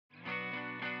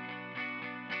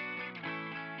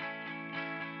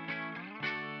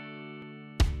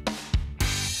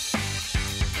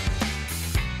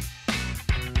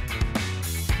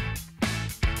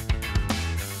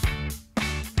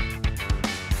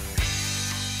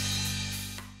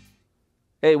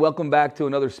Hey, welcome back to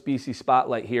another species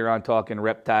spotlight here on Talkin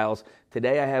Reptiles.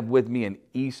 Today I have with me an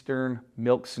eastern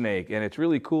milk snake, and it's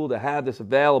really cool to have this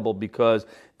available because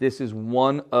this is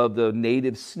one of the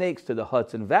native snakes to the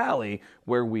Hudson Valley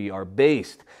where we are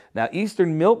based. Now,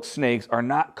 eastern milk snakes are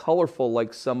not colorful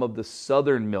like some of the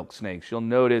southern milk snakes. You'll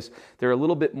notice they're a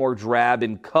little bit more drab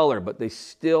in color, but they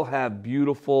still have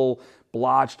beautiful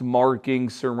blotched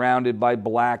markings surrounded by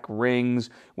black rings.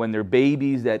 When they're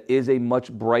babies, that is a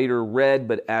much brighter red,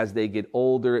 but as they get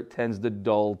older, it tends to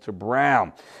dull to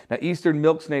brown. Now, eastern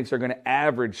milk snakes are going to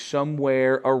average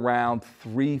somewhere around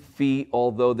 3 feet,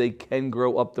 although they can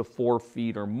grow up to 4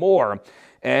 feet or more.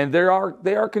 And they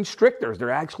are constrictors.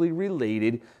 They're actually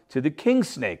related to the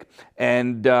kingsnake.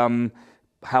 And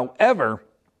however,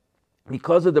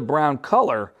 because of the brown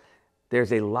color,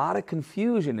 there's a lot of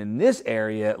confusion in this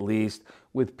area, at least,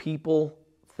 with people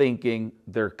thinking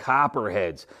they're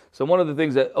copperheads. So one of the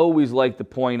things I always like to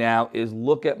point out is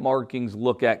look at markings,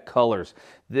 look at colors.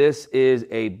 This is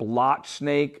a blotch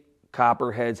snake.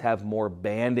 Copperheads have more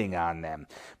banding on them.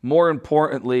 More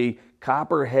importantly,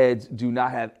 copperheads do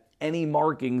not have any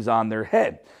markings on their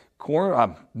head.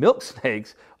 Milk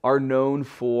snakes are known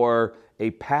for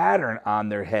a pattern on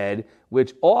their head,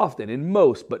 which often, in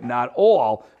most but not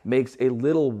all, makes a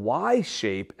little Y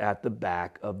shape at the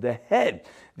back of the head.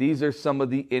 These are some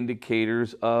of the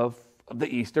indicators of the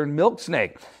eastern milk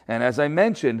snake. And as I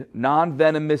mentioned,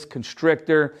 non-venomous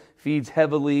constrictor, feeds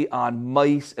heavily on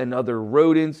mice and other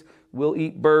rodents, will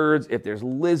eat birds. If there's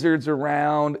lizards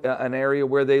around an area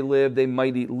where they live, they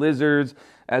might eat lizards,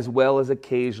 as well as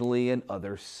occasionally in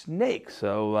other snakes.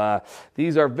 So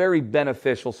these are very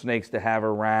beneficial snakes to have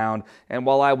around. And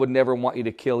while I would never want you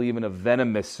to kill even a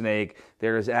venomous snake,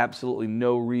 there is absolutely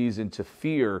no reason to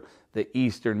fear the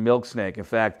eastern milk snake. In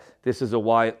fact, this is a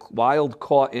wild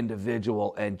caught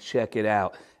individual, and check it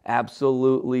out.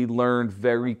 Absolutely learned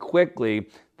very quickly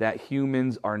that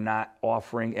humans are not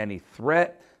offering any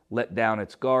threat, let down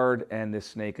its guard, and this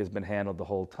snake has been handled the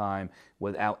whole time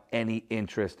without any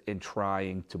interest in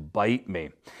trying to bite me.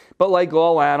 But like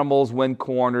all animals, when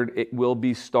cornered, it will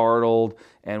be startled,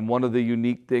 and one of the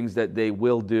unique things that they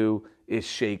will do is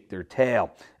shake their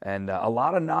tail. And a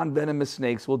lot of non-venomous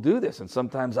snakes will do this, and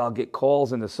sometimes I'll get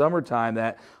calls in the summertime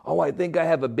that, oh, I think I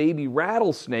have a baby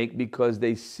rattlesnake, because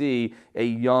they see a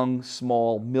young,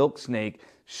 small milk snake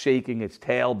shaking its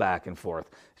tail back and forth.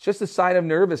 It's just a sign of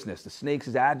nervousness. The snake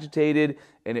is agitated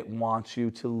and it wants you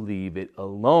to leave it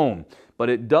alone. But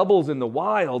it doubles in the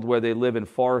wild, where they live in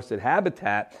forested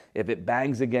habitat. If it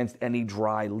bangs against any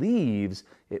dry leaves,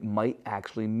 it might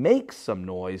actually make some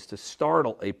noise to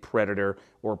startle a predator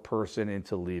or person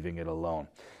into leaving it alone.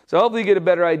 So hopefully you get a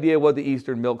better idea what the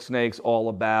eastern milk snake's all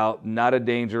about. Not a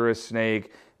dangerous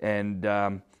snake,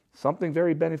 and something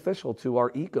very beneficial to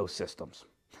our ecosystems.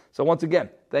 So once again,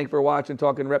 thanks for watching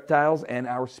Talkin Reptiles and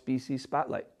our Species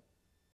Spotlight.